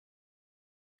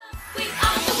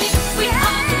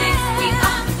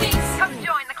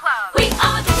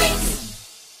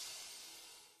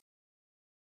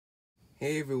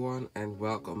Hey everyone, and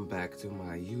welcome back to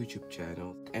my YouTube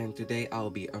channel. And today I'll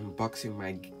be unboxing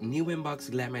my new inbox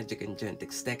Glam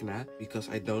Enchantix Tecna because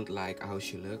I don't like how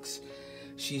she looks.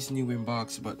 She's new in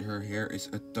box, but her hair is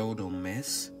a total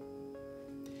mess.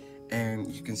 And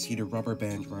you can see the rubber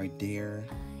band right there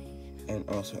and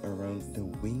also around the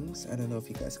wings. I don't know if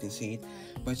you guys can see it,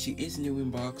 but she is new in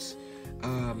box.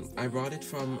 I bought it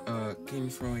from King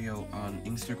Froyo on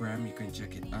Instagram. You can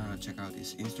check out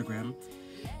his Instagram.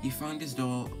 He found this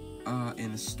doll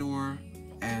in a store,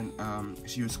 and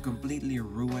she was completely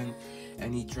ruined,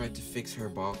 and he tried to fix her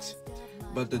box,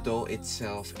 but the doll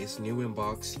itself is new in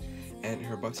box, and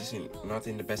her box is not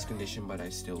in the best condition, but I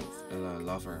still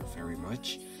love her very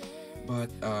much.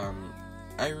 But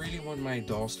I really want my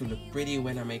dolls to look pretty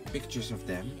when I make pictures of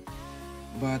them,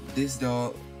 but this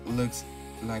doll looks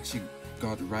like she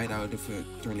got right out of a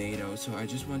tornado, so I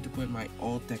just want to put my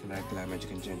old Tecna Glam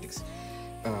Enchantix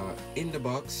in the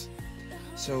box.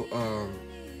 So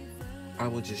I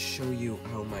will just show you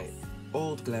how my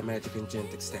old Glam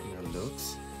Enchantix Tecna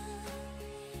looks.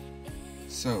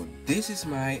 So this is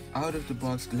my out of the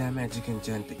box Glam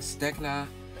Enchantix Tecna,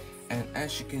 and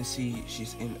as you can see,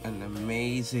 she's in an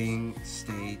amazing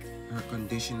state. Her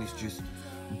condition is just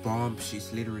bomb.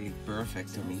 She's literally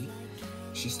perfect to me.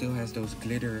 She still has those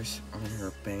glitters on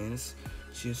her pants.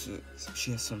 She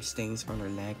has some stains on her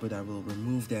leg, but I will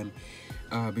remove them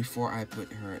before I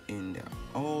put her in the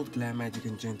old Glam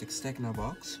Enchantix Tecna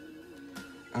box.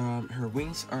 Her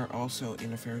wings are also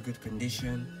in a very good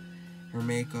condition. Her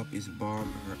makeup is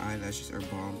bomb. Her eyelashes are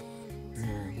bomb.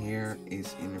 Her hair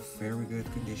is in a very good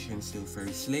condition, still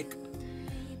very slick.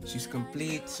 She's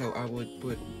complete, so I would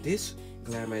put this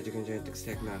Glam Enchantix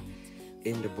Tecna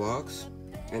in the box.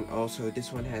 And also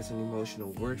this one has an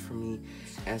emotional word for me,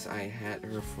 as I had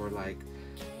her for like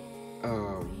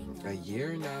a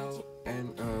year now,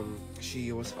 and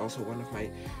she was also one of my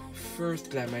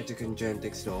first Glam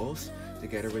Enchantix dolls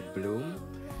together with Bloom.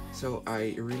 So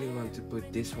I really want to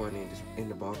put this one in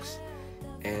the box,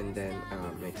 and then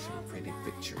make some pretty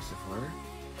pictures of her.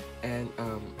 And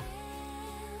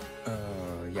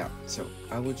yeah, so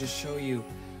I will just show you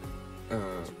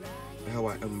how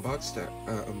I unboxed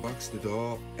the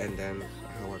doll, and then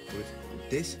how I put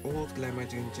this old Glam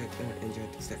Enchantix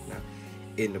Tecna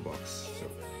in the box. So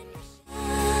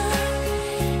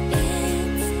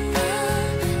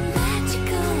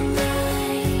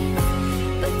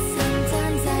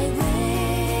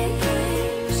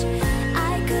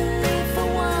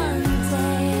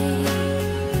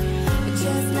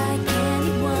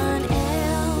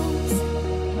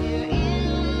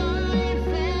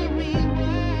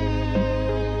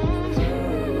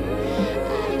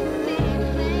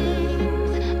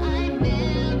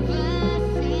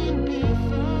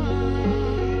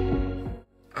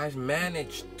I've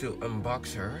managed to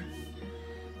unbox her,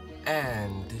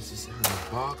 and this is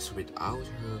her box without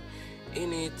her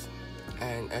in it.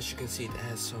 And as you can see, it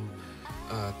has some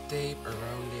tape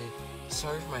around it.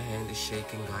 Sorry if my hand is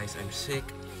shaking, guys. I'm sick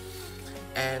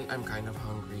and I'm kind of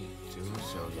hungry too,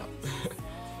 so yeah.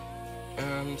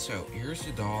 So here's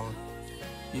the doll.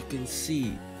 You can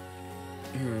see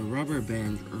her rubber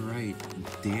band right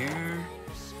there,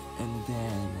 and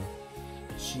then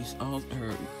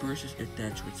her purse is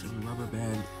attached with some rubber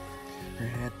band, her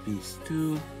headpiece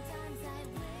too,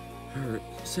 her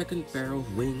second pair of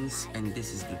wings, and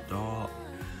this is the doll.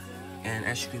 And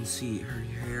as you can see, her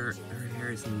hair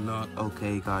is not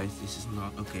okay, guys. This is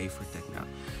not okay for Tecna.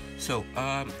 So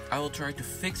I will try to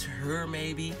fix her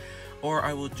maybe, or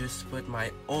I will just put my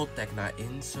old Tecna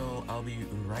in. So I'll be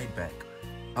right back.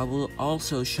 I will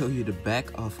also show you the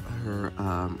back of her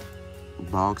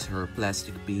box, her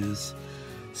plastic piece.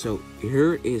 So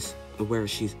here is where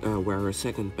her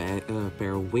second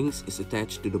pair of wings is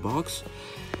attached to the box.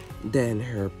 Then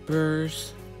her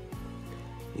purse.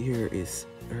 Here is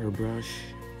her brush,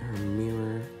 her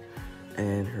mirror,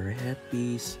 and her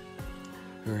headpiece,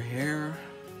 her hair,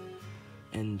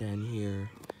 and then here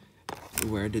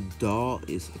where the doll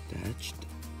is attached.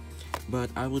 But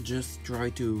I will just try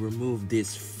to remove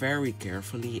this very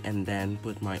carefully and then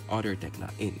put my other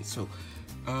Tecna in. So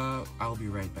I'll be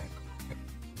right back.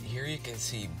 Here you can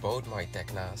see both my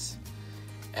Tecnas,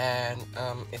 and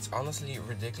it's honestly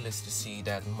ridiculous to see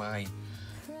that my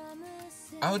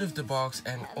out of the box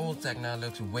and old Tecna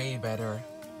looks way better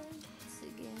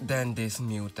than this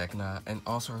new Tecna. And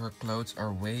also her clothes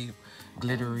are way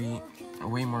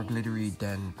more glittery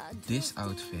than this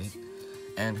outfit,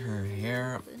 and her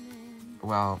hair,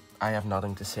 well, I have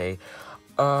nothing to say.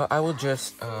 I will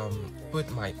just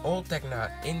put my old Tecna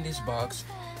in this box,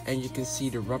 and you can see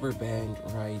the rubber band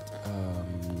right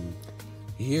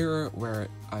here where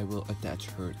I will attach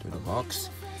her to the box,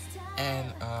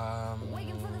 and I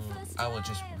will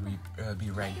just be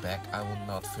right back. I will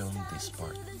not film this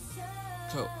part.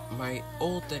 So my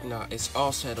old Tecna is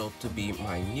all settled to be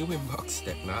my new inbox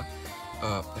Tecna.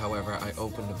 However, I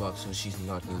opened the box so she's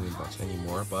not new inbox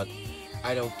anymore, but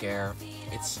I don't care.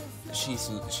 She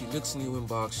looks new in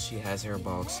box, she has her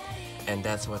box, and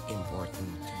that's what's important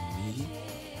to me.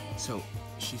 So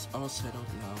she's all settled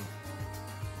now.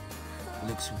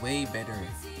 Looks way better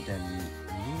than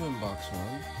the new inbox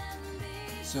one.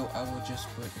 So I will just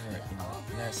put her in a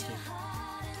plastic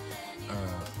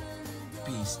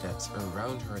piece that's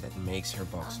around her that makes her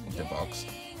box the box.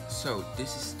 So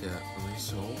this is the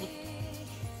result.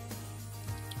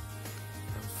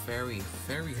 I'm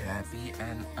very happy,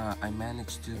 and I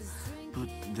managed to put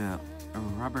the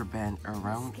rubber band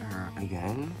around her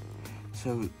again,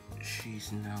 so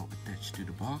she's now attached to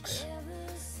the box.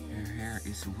 Her hair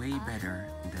is way better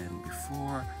than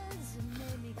before.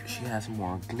 She has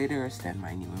more glitters than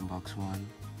my new inbox one,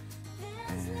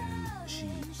 and she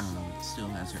still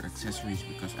has her accessories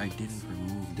because I didn't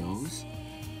remove those.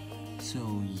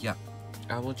 So yeah,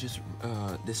 I will just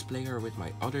display her with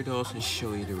my other dolls and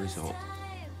show you the result.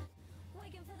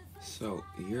 So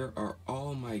here are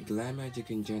all my Glam Magic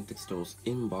Enchantix dolls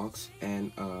in box,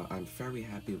 and I'm very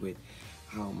happy with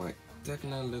how my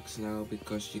Tecna looks now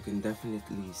because you can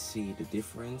definitely see the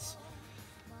difference.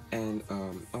 And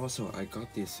also I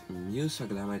got this Musa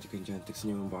Glam Magic Enchantix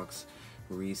new in box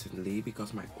recently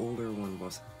because my older one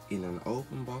was in an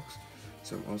open box.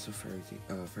 So I'm also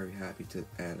very happy to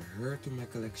add her to my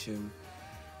collection.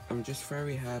 I'm just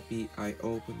very happy I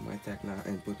opened my Tecna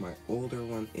and put my older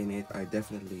one in it. I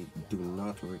definitely do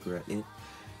not regret it.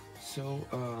 So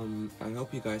I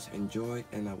hope you guys enjoyed,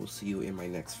 and I will see you in my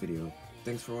next video.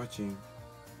 Thanks for watching.